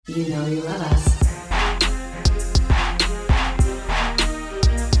You know you love us.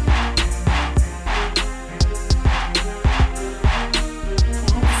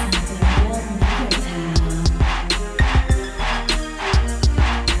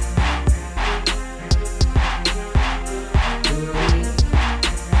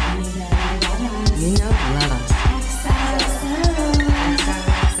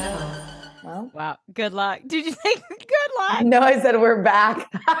 Wow. Good luck. Did you say good luck? No, I said we're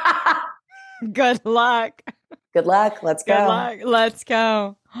back. Good luck. Good luck. Let's go. Good luck. Let's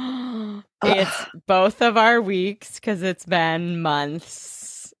go. It's both of our weeks because it's been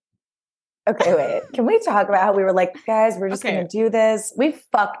months. Okay, wait. Can we talk about how we were like, guys, we're just going to do this? We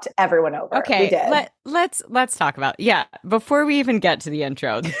fucked everyone over. Okay. We did. Let's talk about before we even get to the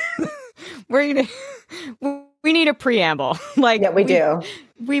intro. we need a preamble. We do.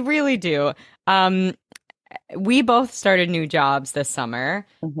 We really do. We both started new jobs this summer,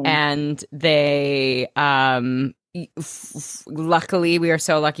 and they luckily, we are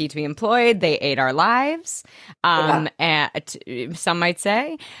so lucky to be employed. They ate our lives, and some might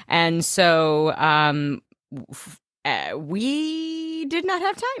say. And so we did not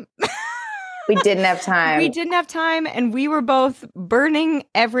have time. We didn't have time. We didn't have time, and we were both burning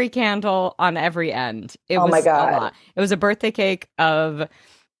every candle on every end. It was my God. a lot. It was a birthday cake of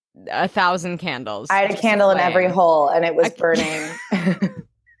 1,000 candles. I had a candle in every hole, and it was burning.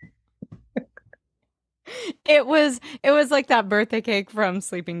 It was like that birthday cake from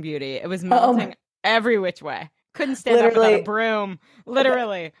Sleeping Beauty. It was melting every which way. Couldn't stand up without a broom.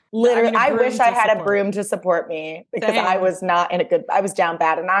 Literally. I wish I had a broom to support me because I was not in I was down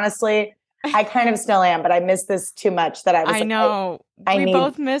bad. And honestly, I kind of still am, but I miss this too much that I was we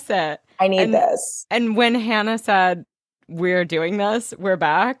both miss it. I need this. And when Hannah said, we're doing this, we're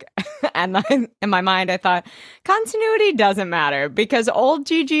back. And in my mind, I thought continuity doesn't matter because old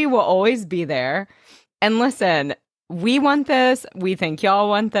Gigi will always be there. And listen, we want this. We think y'all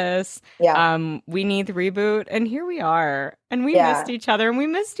want this. Yeah. We need the reboot. And here we are. And we missed each other and we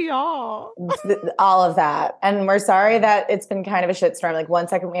missed y'all. All of that. And we're sorry that it's been kind of a shitstorm. Like 1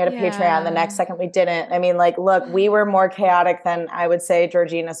 second we had a Patreon, the next second we didn't. I mean, look, we were more chaotic than I would say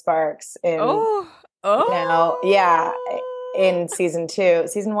Georgina Sparks in in season 2,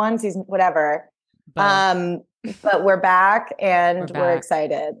 season 1, season whatever. But we're back and we're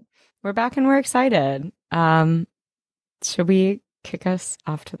excited. We're back and we're excited. Should we kick us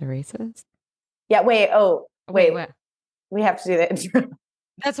off to the races? Yeah. Wait. What? We have to do the intro.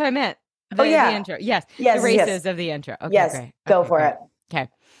 That's what I meant. The intro. Yes. The races of the intro. Okay, yes. Great. Go for it. Okay.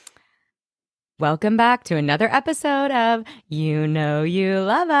 Welcome back to another episode of You Know You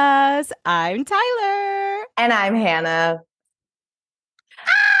Love Us. I'm Tyler. And I'm Hannah.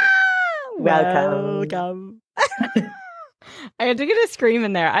 Welcome. I had to get a scream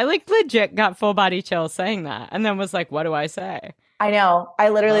in there. I legit got full body chills saying that. And then was like, what do I say? I know. I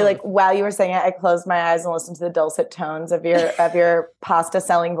literally while you were saying it, I closed my eyes and listened to the dulcet tones of your pasta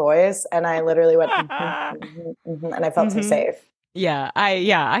selling voice. And I literally went, and I felt so safe. Yeah,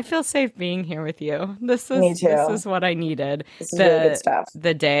 I feel safe being here with you. Me too. This is what I needed. This is really good stuff.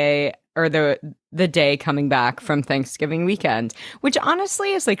 The day or the day coming back from Thanksgiving weekend, which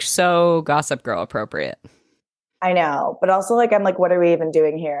honestly is so Gossip Girl appropriate. I know, but also I'm what are we even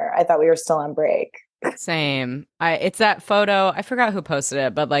doing here? I thought we were still on break. Same. It's that photo. I forgot who posted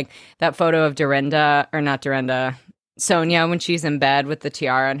it, but that photo of Sonia when she's in bed with the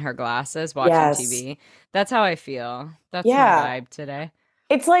tiara and her glasses watching TV. That's how I feel. That's my vibe today.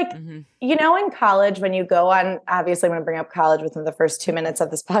 It's in college when you go on, obviously I'm going to bring up college within the first 2 minutes of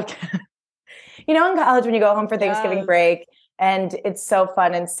this podcast. In college when you go home for Thanksgiving break and it's so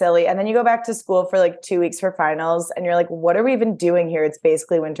fun and silly. And then you go back to school for 2 weeks for finals and you're like, what are we even doing here? It's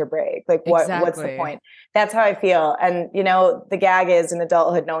basically winter break. What's the point? That's how I feel. And, the gag is in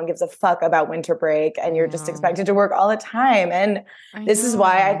adulthood, no one gives a fuck about winter break and you're just expected to work all the time. And this is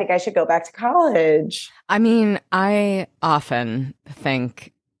why I think I should go back to college. I mean, I often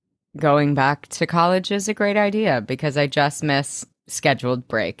think going back to college is a great idea because I just miss scheduled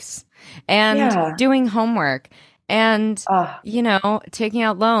breaks and doing homework and, taking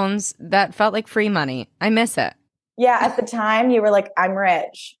out loans that felt like free money. I miss it. Yeah. At the time you were like, I'm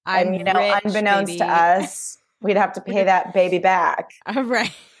rich. I'm rich, baby. Unbeknownst to us, we'd have to pay that baby back.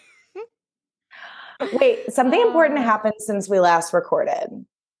 Right. Wait, something important happened since we last recorded.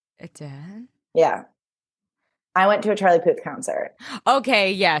 It did? Yeah. I went to a Charlie Puth concert.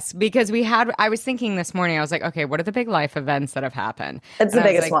 Okay, yes, because I was thinking this morning, I was like, okay, what are the big life events that have happened? It's the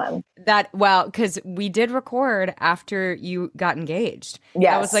biggest one. Because we did record after you got engaged.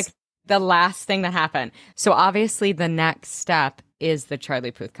 Yes. That was the last thing that happened. So obviously the next step is the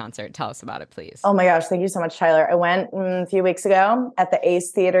Charlie Puth concert? Tell us about it, please. Oh my gosh, thank you so much, Tyler. I went a few weeks ago at the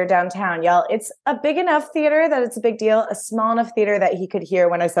Ace Theater downtown. Y'all, it's a big enough theater that it's a big deal, a small enough theater that he could hear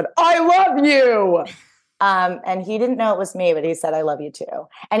when I said, I love you. And he didn't know it was me, but he said, I love you too.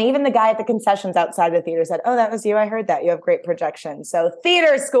 And even the guy at the concessions outside the theater said, oh, that was you. I heard that. You have great projection. So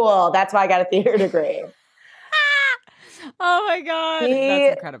theater school. That's why I got a theater degree. Oh my God.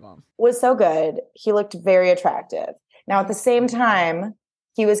 That's incredible. Was so good. He looked very attractive. Now, at the same time,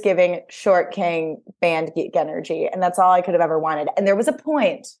 he was giving Short King band geek energy. And that's all I could have ever wanted. And there was a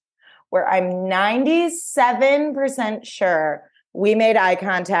point where I'm 97% sure we made eye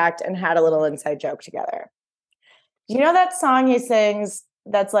contact and had a little inside joke together. You know that song he sings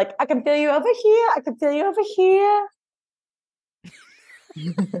that's like, I can feel you over here. I can feel you over here.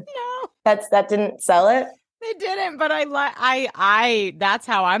 No. That didn't sell it? They didn't, but I that's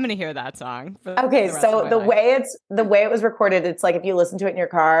how I'm going to hear that song. Okay, so the way it was recorded, it's like if you listen to it in your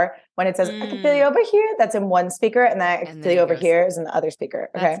car, when it says I can feel you over here, that's in one speaker, and then I can feel you over here is in the other speaker.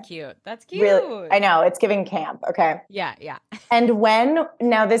 Okay, That's cute. Really, I know it's giving camp. Okay, yeah. And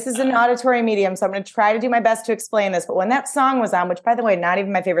now this is an auditory medium, so I'm going to try to do my best to explain this. But when that song was on, which by the way, not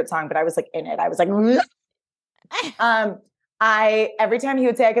even my favorite song, but I was like in it, I was like, every time he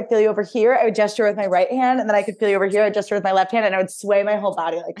would say, I could feel you over here, I would gesture with my right hand, and then I could feel you over here, I'd gesture with my left hand, and I would sway my whole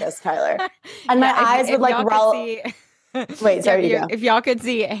body like this, Tyler. And my eyes would like roll. Wait, sorry, you go. If y'all could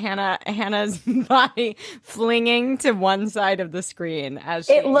see Hannah's body flinging to one side of the screen as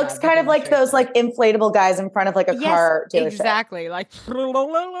it looks kind of like those like inflatable guys in front of like a car dealership. Exactly. Like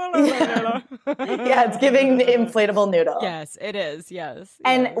yeah, it's giving the inflatable noodle. Yes, it is. Yes.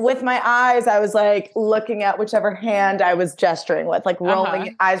 And with my eyes, I was like looking at whichever hand I was gesturing with, like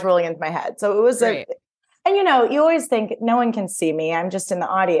eyes rolling into my head. So it was and you know, you always think no one can see me. I'm just in the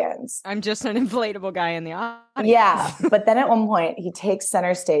audience. I'm just an inflatable guy in the audience. Yeah. But then at one point he takes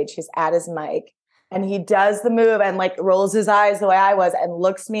center stage. He's at his mic and he does the move and like rolls his eyes the way I was and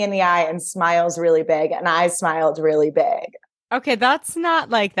looks me in the eye and smiles really big. And I smiled really big. Okay. That's not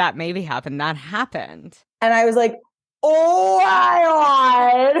like that maybe happened. That happened. And I was like, oh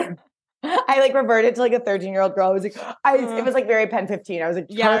my God. I like reverted to like a 13-year-old girl. I was like, it was like very Pen 15. I was like,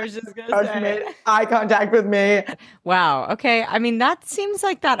 yeah, I was just gonna say, made eye contact with me. Wow. Okay. I mean, that seems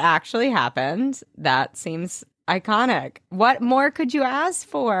like that actually happened. That seems iconic. What more could you ask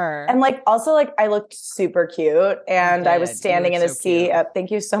for? And like, also like I looked super cute and I was standing in a sea of,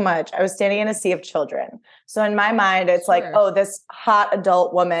 thank you so much. I was standing in a sea of children. So in my mind, it's like, oh, this hot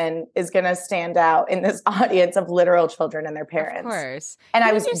adult woman is going to stand out in this audience of literal children and their parents. Of course. And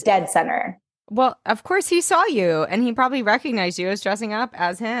I was dead center. Well, of course he saw you and he probably recognized you as dressing up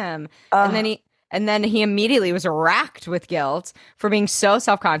as him. And then he immediately was racked with guilt for being so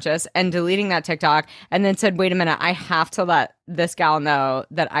self-conscious and deleting that TikTok and then said, wait a minute, I have to let this gal know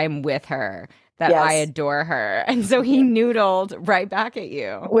that I'm with her, that I adore her. And so he noodled right back at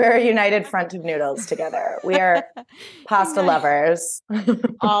you. We're a united front of noodles together. We are pasta lovers.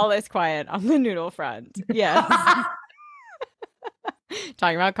 All is quiet on the noodle front. Yes.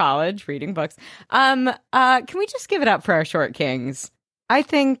 Talking about college, reading books. Can we just give it up for our short kings? I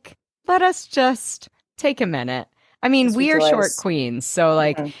think... let us just take a minute. I mean, we are short queens, so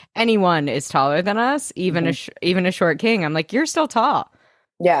like anyone is taller than us, even a short king. I'm like, you're still tall.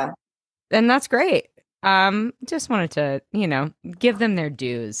 Yeah. And that's great. Just wanted to, give them their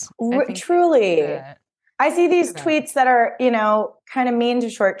dues. Truly. I see these tweets that are, kind of mean to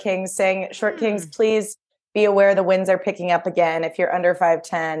short kings saying, short kings, please be aware the winds are picking up again. If you're under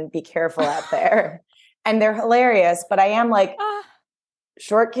 5'10", be careful out there. And they're hilarious, but I am like,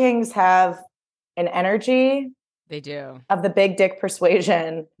 short kings have an energy. They do. Of the big dick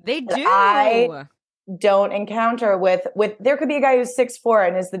persuasion. They do. I don't encounter with there could be a guy who's 6'4"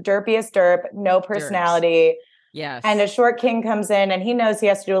 and is the derpiest derp, no personality. Yes. And a short king comes in and he knows he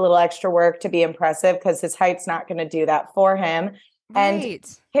has to do a little extra work to be impressive because his height's not going to do that for him. Right. And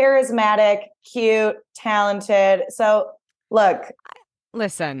charismatic, cute, talented. So look.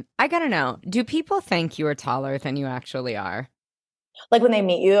 Listen, I got to know, do people think you are taller than you actually are? Like when they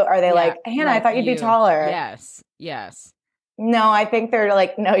meet you, are they like, Hannah, I thought you'd be taller? Yes. No, I think they're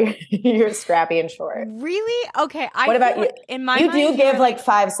like, no, you're scrappy and short. Really? Okay. What about you? In my mind, do give like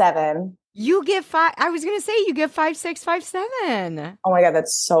 5'7". You give 5. I was going to say you give 5'6", 5'7". Oh my God,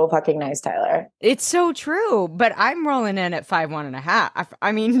 that's so fucking nice, Tyler. It's so true. But I'm rolling in at 5'1.5".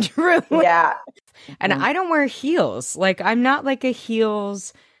 I mean, truly. Yeah. And I don't wear heels. Like I'm not like a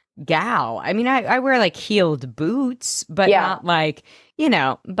heels gal. I mean, I wear like heeled boots, but not like,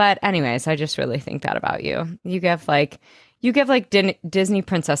 but anyways, I just really think that about you. You give like Disney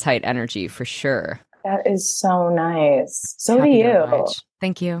princess height energy for sure. That is so nice. So Happy do to you. oblige.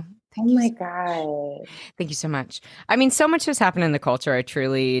 Thank you. Oh my God. Thank you so much. I mean, so much has happened in the culture. I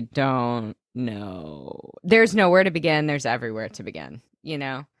truly don't know. There's nowhere to begin. There's everywhere to begin, you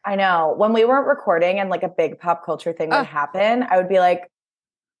know? I know. When we weren't recording and like a big pop culture thing would happen, I would be like,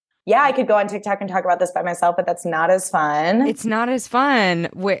 yeah, I could go on TikTok and talk about this by myself, but that's not as fun. It's not as fun.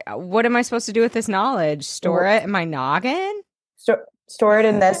 Wait, what am I supposed to do with this knowledge? Store it in my noggin? Store it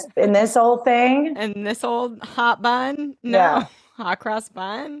in this old thing? In this old hot bun? No. Yeah. Hot cross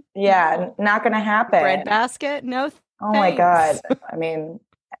bun? Yeah, no. Not going to happen. Bread basket? No Oh my God. I mean,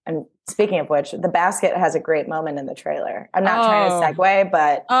 and speaking of which, the basket has a great moment in the trailer. I'm not trying to segue,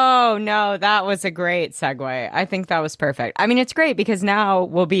 but... Oh, no, that was a great segue. I think that was perfect. I mean, it's great because now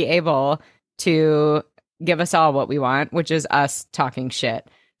we'll be able to give us all what we want, which is us talking shit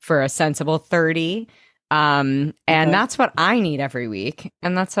for a sensible 30. And that's what I need every week.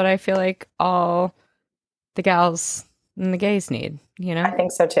 And that's what I feel like all the gals and the gays need, you know? I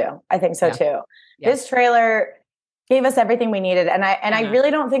think so too. Yeah. This trailer gave us everything we needed. And I really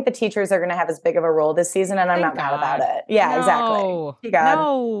don't think the teachers are going to have as big of a role this season. And I'm not mad about it. Yeah, exactly.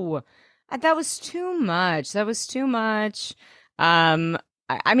 No, that was too much.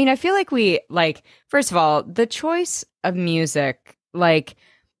 I mean, I feel like we, like, first of all, the choice of music, like,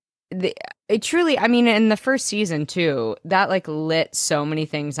 it truly, I mean, in the first season too, that like lit so many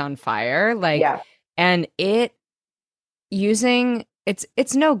things on fire. Like, and it using...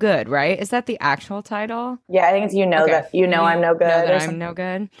 It's no good, right? Is that the actual title? Yeah, I think it's I'm no good. I'm no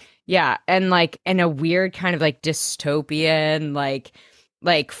good. Yeah, and like in a weird kind of like dystopian, like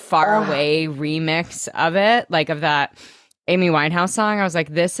far away remix of it, like of that Amy Winehouse song. I was like,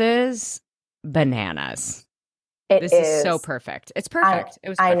 this is bananas. This is so perfect. It's perfect. It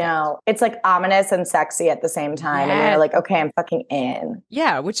was perfect. I know. It's like ominous and sexy at the same time. Yeah. And you're like, okay, I'm fucking in.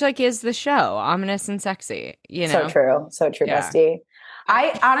 Yeah, which like is the show. Ominous and sexy, you know? So true, bestie.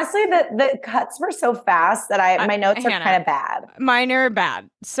 I honestly, the cuts were so fast that my notes are kind of bad. Mine are bad.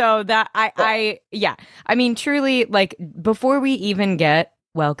 So that I mean, truly, like before we even get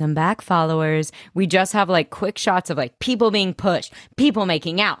welcome back followers, we just have like quick shots of like people being pushed, people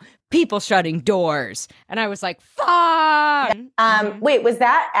making out, people shutting doors. And I was like, fuck. Wait, was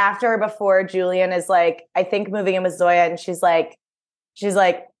that after or before Julian is like, I think moving in with Zoya and she's like,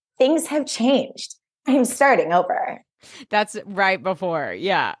 things have changed. I'm starting over. That's right before.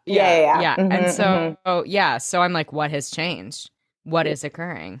 Yeah. Mm-hmm, and so, so I'm like, what has changed? What is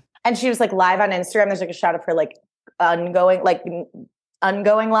occurring? And she was like live on Instagram. There's like a shot of her like ongoing live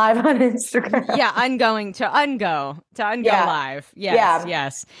on Instagram. Yeah. Ungo live.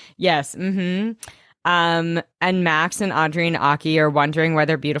 Yes. Mm-hmm. And Max and Audrey and Aki are wondering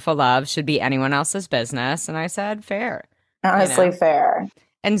whether Beautiful Love should be anyone else's business. And I said, fair. Honestly, fair.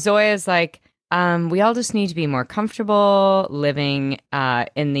 And Zoya's like, we all just need to be more comfortable living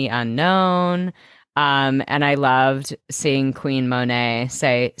in the unknown. And I loved seeing Queen Monet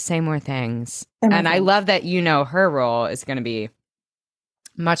say more things. And I love that, her role is going to be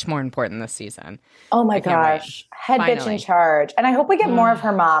much more important this season. Oh my gosh. Head bitch in charge. And I hope we get more of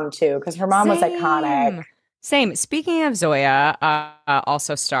her mom too, because her mom was iconic. Same. Speaking of Zoya,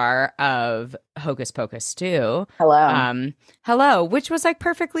 also star of Hocus Pocus 2. Hello, which was like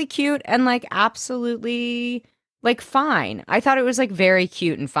perfectly cute and like absolutely like fine. I thought it was like very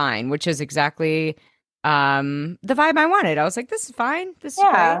cute and fine, which is exactly the vibe I wanted. I was like, this is fine. This is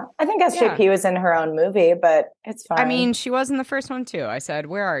great. I think SJP was in her own movie, but it's fine. I mean, she was in the first one too. I said,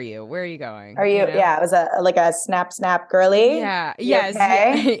 where are you? Where are you going? Are you? Yeah, it was a snap girly. Yeah. Yes.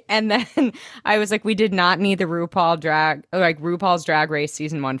 Okay? And then I was like, we did not need the RuPaul's Drag Race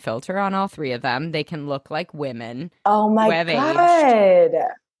season 1 filter on all 3 of them. They can look like women. Oh my God.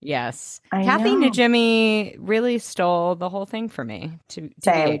 Yes. Kathy Najimy really stole the whole thing for me to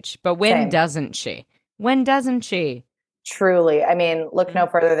age. But when doesn't she? When doesn't she? Truly. I mean, look no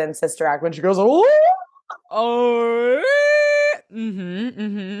further than Sister Act when she goes, oh.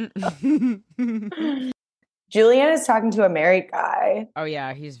 Julian is talking to a married guy. Oh,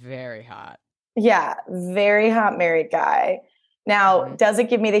 yeah. He's very hot. Yeah. Very hot married guy. Now, does it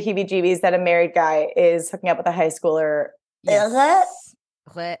give me the heebie-jeebies that a married guy is hooking up with a high schooler? Yes.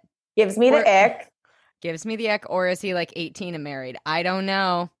 Gives me the ick. Gives me the ick. Or is he like 18 and married? I don't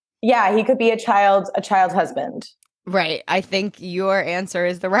know. Yeah, he could be a child husband. Right. I think your answer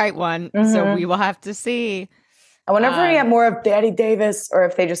is the right one. Mm-hmm. So we will have to see. I wonder if we get more of Daddy Davis or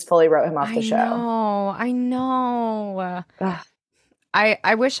if they just fully wrote him off the show. I know.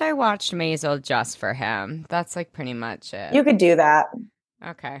 I wish I watched Maisel just for him. That's like pretty much it. You could do that.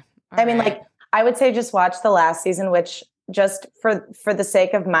 Okay. I mean, like, I would say just watch the last season, which just for the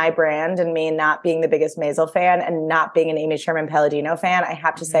sake of my brand and me not being the biggest Maisel fan and not being an Amy Sherman Palladino fan, I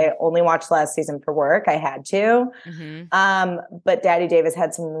have to say I only watched last season for work. I had to. But Daddy Davis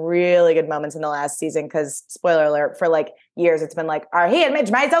had some really good moments in the last season because, spoiler alert, for like years it's been like, are he and Midge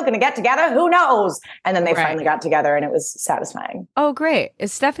Maisel going to get together? Who knows? And then they finally got together and it was satisfying. Oh, great.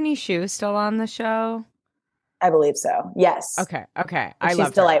 Is Stephanie Hsu still on the show? I believe so. Yes. Okay.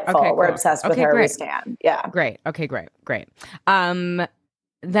 She's delightful. Okay, We're obsessed with her. Great. We stand. Yeah. Great. Okay, great. Then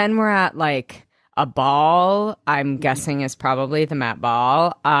we're at like a ball, I'm guessing is probably the Met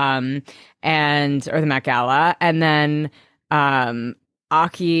Ball, or the Met Gala. And then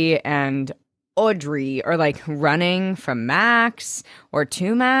Aki and Audrey are like running from Max or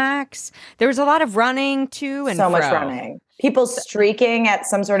to Max. There was a lot of running to and so much running. People streaking at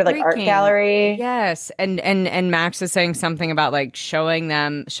some sort of like art gallery. Yes. And Max is saying something about like showing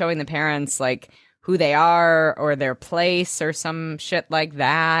the parents like who they are or their place or some shit like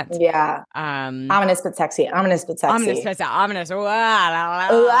that. Yeah. Ominous but sexy. Ominous. You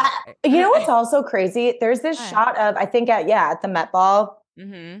know what's also crazy? There's this shot of, I think at the Met Ball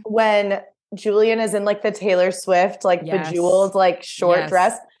when Julian is in like the Taylor Swift, like bejeweled, like short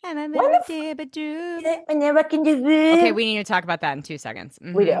dress. Okay, we need to talk about that in 2 seconds.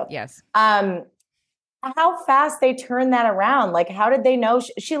 We do. Yes. How fast they turned that around. Like, how did they know?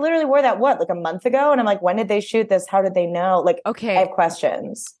 She literally wore that, like a month ago? And I'm like, when did they shoot this? How did they know? Like, okay. I have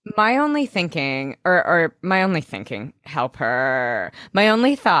questions. My only thinking, help her. My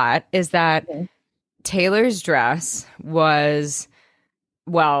only thought is that Taylor's dress was,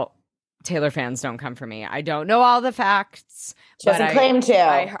 well, Taylor fans don't come for me. I don't know all the facts. She doesn't claim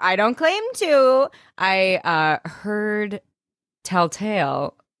to. I don't claim to. I heard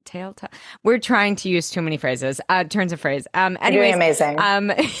telltale. We're trying to use too many phrases. Turns of phrase. Anyways, doing amazing.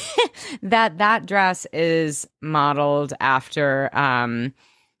 That dress is modeled after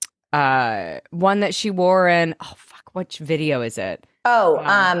one that she wore in. Oh fuck! Which video is it?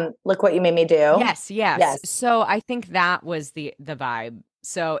 Look What You Made Me Do. Yes. So I think that was the vibe.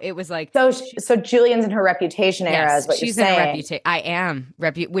 So it was like so Julian's in her Reputation era is what she's you're saying. In Reputation. I am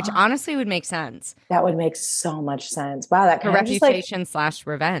which honestly would make sense. That would make so much sense. Wow, that kind of Reputation /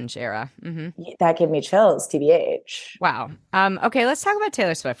 Revenge era. That gave me chills. TBH. Wow. Okay, let's talk about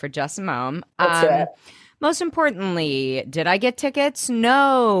Taylor Swift for just a moment. Let's do it. Most importantly, did I get tickets?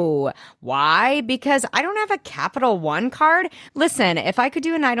 No. Why? Because I don't have a Capital One card. Listen, if I could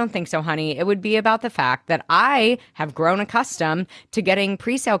do an I don't think so, honey, it would be about the fact that I have grown accustomed to getting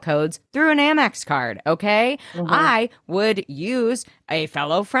presale codes through an Amex card, okay? I would use a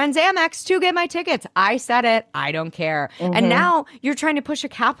fellow friend's Amex to get my tickets. I said it. I don't care. And now you're trying to push a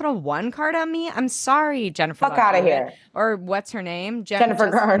Capital One card on me? I'm sorry, Jennifer. Fuck out of here. Or what's her name? Jennifer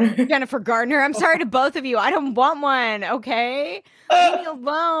Garner. Jennifer Gardner. I'm sorry to both of you. I don't want one, okay? Leave me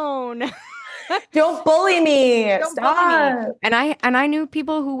alone. Don't bully me. Don't bully me. And I knew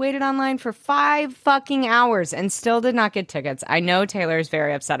people who waited online for 5 fucking hours and still did not get tickets. I know Taylor's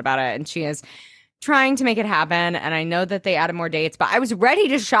very upset about it, and she is trying to make it happen. And I know that they added more dates, but I was ready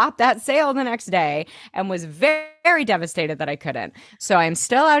to shop that sale the next day and was very, very devastated that I couldn't. So I'm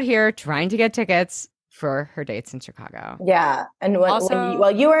still out here trying to get tickets for her dates in Chicago. Yeah. And while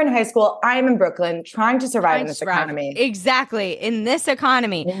you were in high school, I'm in Brooklyn trying to survive in this economy. Exactly. In this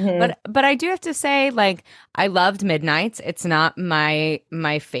economy. But I do have to say, like, I loved Midnights. It's not my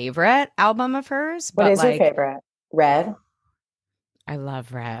favorite album of hers. What is your favorite? Red? I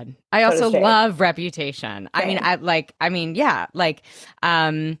love Red. I also love Reputation. Okay.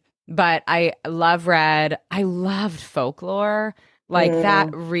 But I love Red. I loved Folklore. Like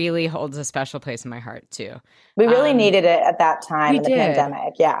that really holds a special place in my heart too. We really needed it at that time in the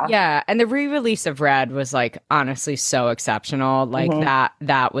pandemic. Yeah. Yeah. And the re-release of Red was like honestly so exceptional. Like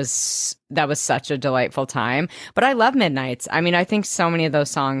that was such a delightful time. But I love Midnights. I mean, I think so many of those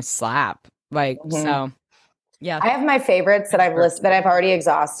songs slap. Like so yeah. I have my favorites that I've listed that I've already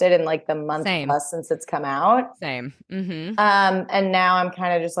exhausted in like the month plus since it's come out. Same. And now I'm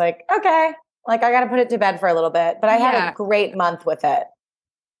kind of just like, okay. Like, I got to put it to bed for a little bit, but I had a great month with it.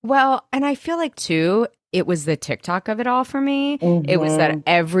 Well, and I feel like, too, it was the TikTok of it all for me. It was that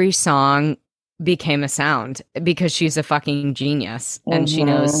every song became a sound because she's a fucking genius and she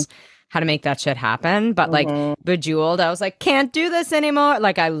knows how to make that shit happen. But like Bejeweled, I was like, can't do this anymore.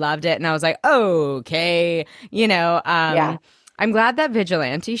 Like, I loved it. And I was like, okay, you know, I'm glad that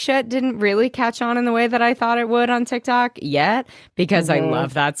vigilante shit didn't really catch on in the way that I thought it would on TikTok yet, because I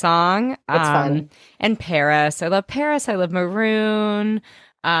love that song. It's fun. And Paris. I love Paris. I love Maroon.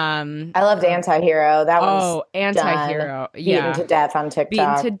 I loved Anti-Hero. That one's Anti-Hero. Beaten to death on TikTok.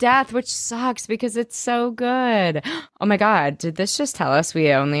 Beaten to death, which sucks because it's so good. Oh my God. Did this just tell us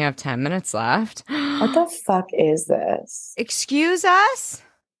we only have 10 minutes left? What the fuck is this? Excuse us?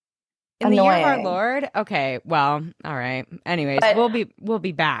 In Annoying. the year of our Lord? Okay, well, all right. Anyways, but we'll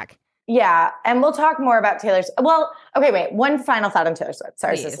be back. Yeah, and we'll talk more about Taylor Swift. Well, okay, wait. One final thought on Taylor Swift.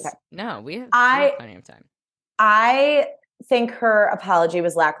 Sorry, Please. sister. No, we have plenty of time. I think her apology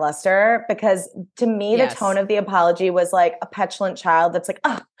was lackluster because to me, the tone of the apology was like a petulant child that's like,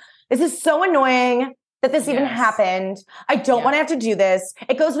 oh, this is so annoying that this even happened. I don't want to have to do this.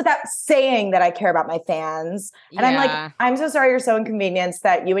 It goes without saying that I care about my fans. And I'm like, I'm so sorry you're so inconvenienced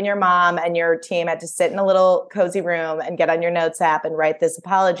that you and your mom and your team had to sit in a little cozy room and get on your notes app and write this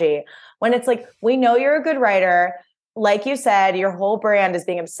apology. When it's like, we know you're a good writer. Like you said, your whole brand is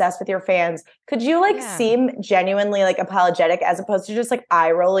being obsessed with your fans. Could you seem genuinely like apologetic as opposed to just like eye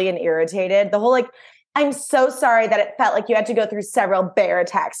rolly and irritated? The whole like, I'm so sorry that it felt like you had to go through several bear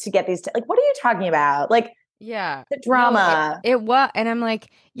attacks to get these. Like, what are you talking about? Like, the drama. No, it was. And I'm like,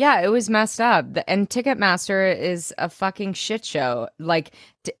 yeah, it was messed up. And Ticketmaster is a fucking shit show. Like,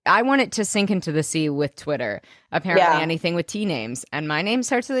 I want it to sink into the sea with Twitter. Apparently anything with T names. And my name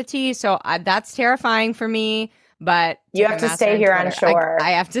starts with a T. So that's terrifying for me. But you have to stay here on shore.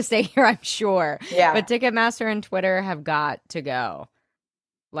 I have to stay here, I'm sure. Yeah. But Ticketmaster and Twitter have got to go.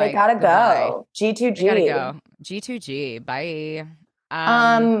 Like, they gotta go. G2G. They gotta go. G2G. Bye.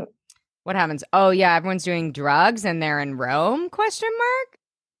 What happens? Oh yeah, everyone's doing drugs and they're in Rome? ?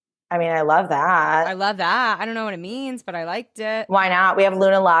 I mean, I love that. I don't know what it means, but I liked it. Why not? We have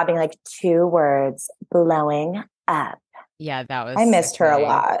Luna La being like 2 words, blowing up. Yeah, that was. I missed her a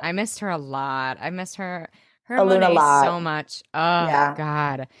lot. I missed her Luna La so much. Oh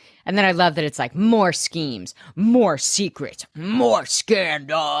God. And then I love that it's like more schemes, more secrets, more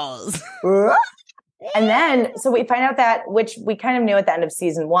scandals. And then, so we find out that, which we kind of knew at the end of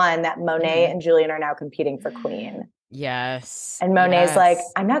season 1, that Monet and Julian are now competing for Queen. Yes. And Monet's like,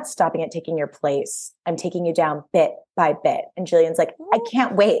 I'm not stopping at taking your place. I'm taking you down bit by bit. And Julian's like, I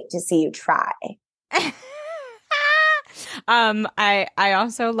can't wait to see you try. I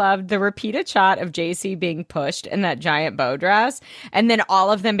also loved the repeated shot of JC being pushed in that giant bow dress, and then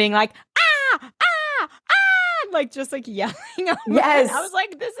all of them being like, like just like yelling. Yes. I was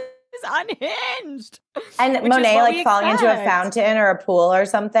like, this is unhinged. And Monet like falling into a fountain or a pool or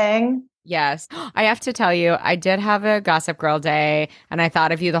something. Yes. I have to tell you, I did have a Gossip Girl day, and I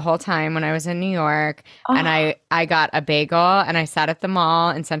thought of you the whole time when I was in New York. Oh. And I got a bagel, and I sat at the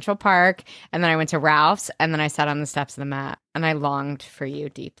mall in Central Park, and then I went to Ralph's, and then I sat on the steps of the Met, and I longed for you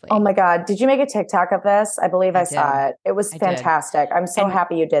deeply. Oh my God. Did you make a TikTok of this? I believe I saw it. It was fantastic. I'm so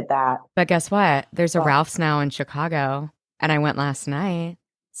happy you did that. But guess what? There's a Ralph's now in Chicago, and I went last night.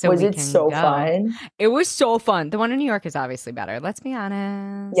 So was it so fun? It was so fun. The one in New York is obviously better. Let's be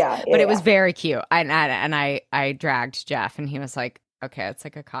honest. But it was very cute. I dragged Jeff, and he was like, "Okay, it's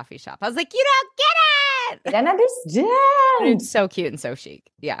like a coffee shop." I was like, "You don't get it. I don't understand." It's so cute and so chic.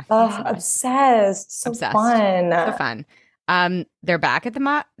 Yeah, obsessed. So fun. So fun. They're back at the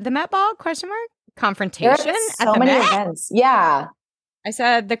Met Ball? ? Confrontation at so the many Met? events. Yeah. I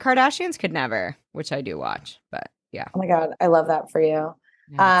said the Kardashians could never, which I do watch, but yeah. Oh my God, I love that for you.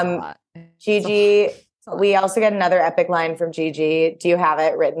 Yeah, Gigi, we also get another epic line from Gigi. Do you have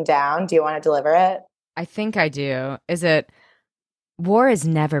it written down? Do you want to deliver it? I think I do. Is it, war is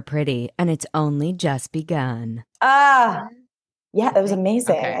never pretty and it's only just begun? Yeah, that was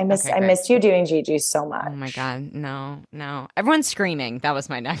amazing. Okay, I missed you doing Gigi so much. Oh my God. No. Everyone's screaming. That was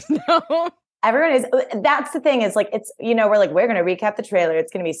my next note. Everyone is. That's the thing is like, it's, we're like, we're going to recap the trailer.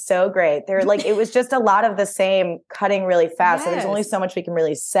 It's going to be so great. They're like, it was just a lot of the same cutting really fast. Yes. So there's only so much we can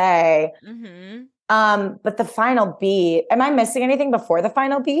really say. Mm-hmm. But the final beat, am I missing anything before the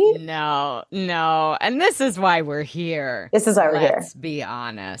final beat? No. And this is why we're here. Let's be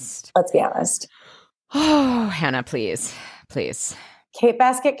honest. Oh, Hannah, please. Kate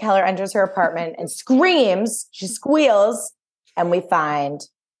Basket Keller enters her apartment and screams. She squeals. And we find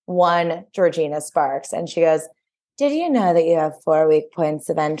one Georgina Sparks. And she goes, did you know that you have 4 weak points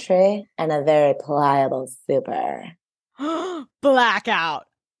of entry and a very pliable super? Blackout.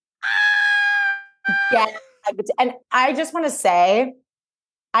 Yeah. And I just want to say,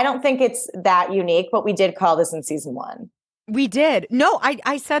 I don't think it's that unique, but we did call this in season 1. We did. No,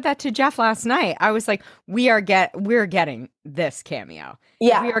 I said that to Jeff last night. I was like, we're getting this cameo.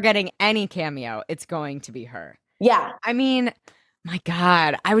 Yeah. If we are getting any cameo, it's going to be her. Yeah. I mean, my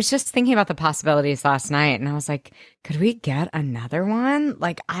God, I was just thinking about the possibilities last night, and I was like, could we get another one?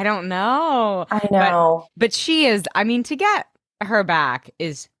 Like, I don't know. I know. But she is, I mean, to get her back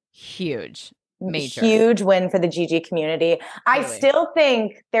is huge. Major. Huge win for the GG community. Totally. I still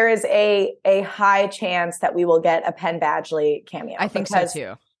think there is a high chance that we will get a Penn Badgley cameo. I think so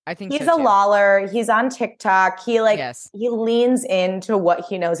too. I think he's a lawler. He's on TikTok. He he leans into what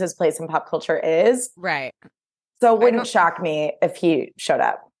he knows his place in pop culture is. Right. So it wouldn't shock me if he showed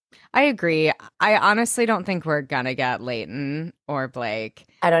up. I agree. I honestly don't think we're gonna get Leighton or Blake.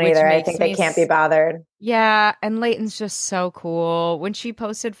 I don't either. I think they can't be bothered. Yeah, and Leighton's just so cool. When she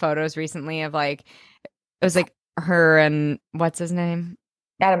posted photos recently of it was her and what's his name?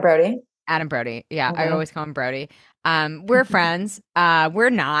 Adam Brody. Adam Brody. Yeah, I always call him Brody. We're friends. We're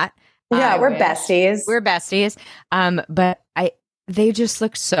not. Yeah, we're besties. We're besties. But they just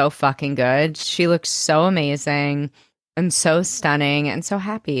look so fucking good. She looks so amazing and so stunning and so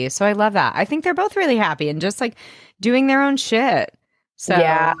happy. So I love that. I think they're both really happy and just doing their own shit. So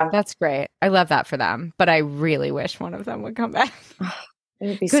yeah, that's great. I love that for them. But I really wish one of them would come back.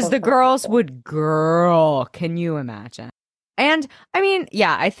 Because the girls would girl. Can you imagine? And I mean,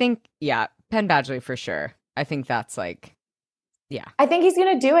 I think, Penn Badgley for sure. I think that's I think he's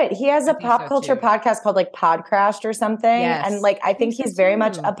going to do it. He has a pop culture podcast called Podcrashed or something. Yes. And I think he's very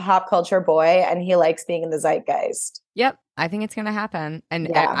much a pop culture boy and he likes being in the zeitgeist. Yep. I think it's going to happen.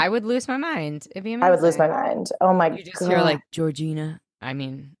 And I would lose my mind. It'd be amazing. I would lose my mind. Oh my God. You just hear GEORGINA. I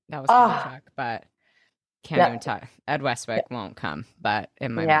mean, that was talk, but can't even talk. Ed Westwick won't come, but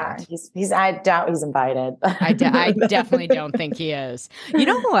in my mind. I doubt he's invited. I definitely don't think he is. You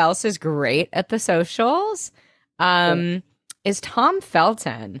know who else is great at the socials? Is Tom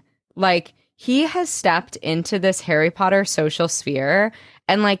Felton. He has stepped into this Harry Potter social sphere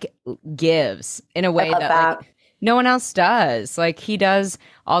and gives in a way that no one else does. He does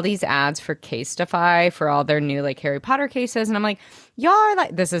all these ads for Casetify for all their new Harry Potter cases. And I'm like, y'all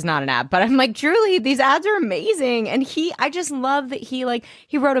are this is not an ad, but I'm truly, these ads are amazing. And I just love that he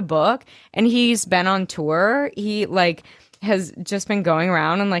wrote a book and he's been on tour. He has just been going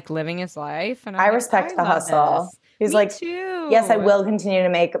around and living his life. And I respect the hustle. This. He's Me too. Yes, I will continue to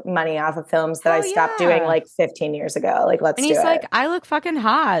make money off of films that I stopped doing 15 years ago. Let's do it. And he's I look fucking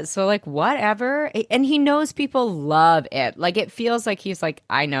hot. So whatever. And he knows people love it. It feels like he's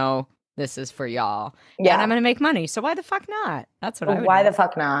I know this is for y'all. Yeah. And I'm going to make money. So why the fuck not? That's what I would Why the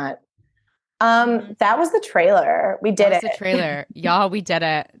fuck not? That was the trailer. We did it. The trailer. Y'all, we did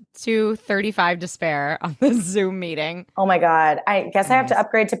it. 2:35 to spare on the Zoom meeting. Oh my God. I guess I have to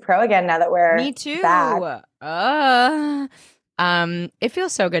upgrade to Pro again now that we're Me too. back. It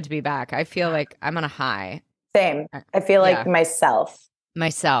feels so good to be back. I feel like I'm on a high. Same. I feel like myself. I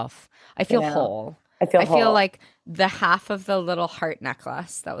feel whole. I feel like the half of the little heart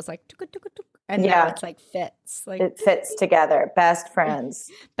necklace that was and now it's fits. It fits together. Best friends.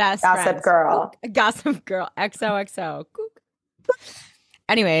 Gossip girl. XOXO.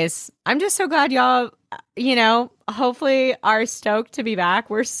 Anyways, I'm just so glad y'all, hopefully are stoked to be back.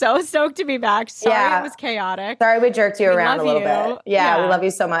 We're so stoked to be back. Sorry it was chaotic. Sorry we jerked you around a little bit. Yeah, we love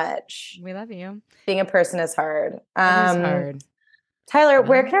you so much. We love you. Being a person is hard. It is hard. Tyler,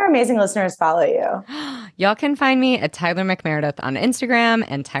 where can our amazing listeners follow you? Y'all can find me at Tyler McMeredith on Instagram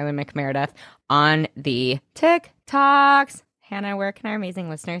and Tyler McMeredith on the TikToks. Hannah, where can our amazing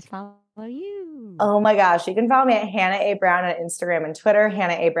listeners follow you? Oh my gosh. You can follow me at Hannah A. Brown on Instagram and Twitter,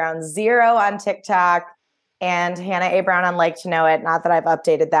 Hannah A. Brown 0 on TikTok, and Hannah A. Brown on Like to Know It. Not that I've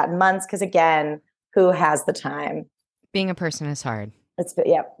updated that in months, because again, who has the time? Being a person is hard. That's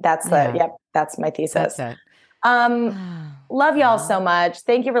my thesis. That's it. Love y'all so much.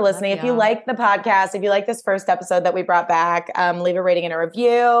 Thank you for listening. If you like the podcast, if you like this first episode that we brought back, leave a rating and a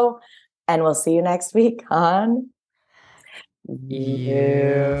review, and we'll see you next week on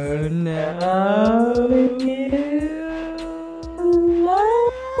You Know You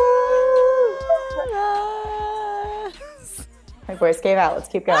Love Us. My voice gave out. Let's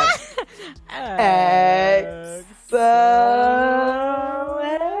keep going. XOXO.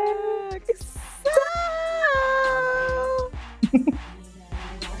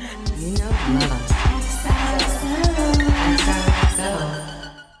 You know, love us.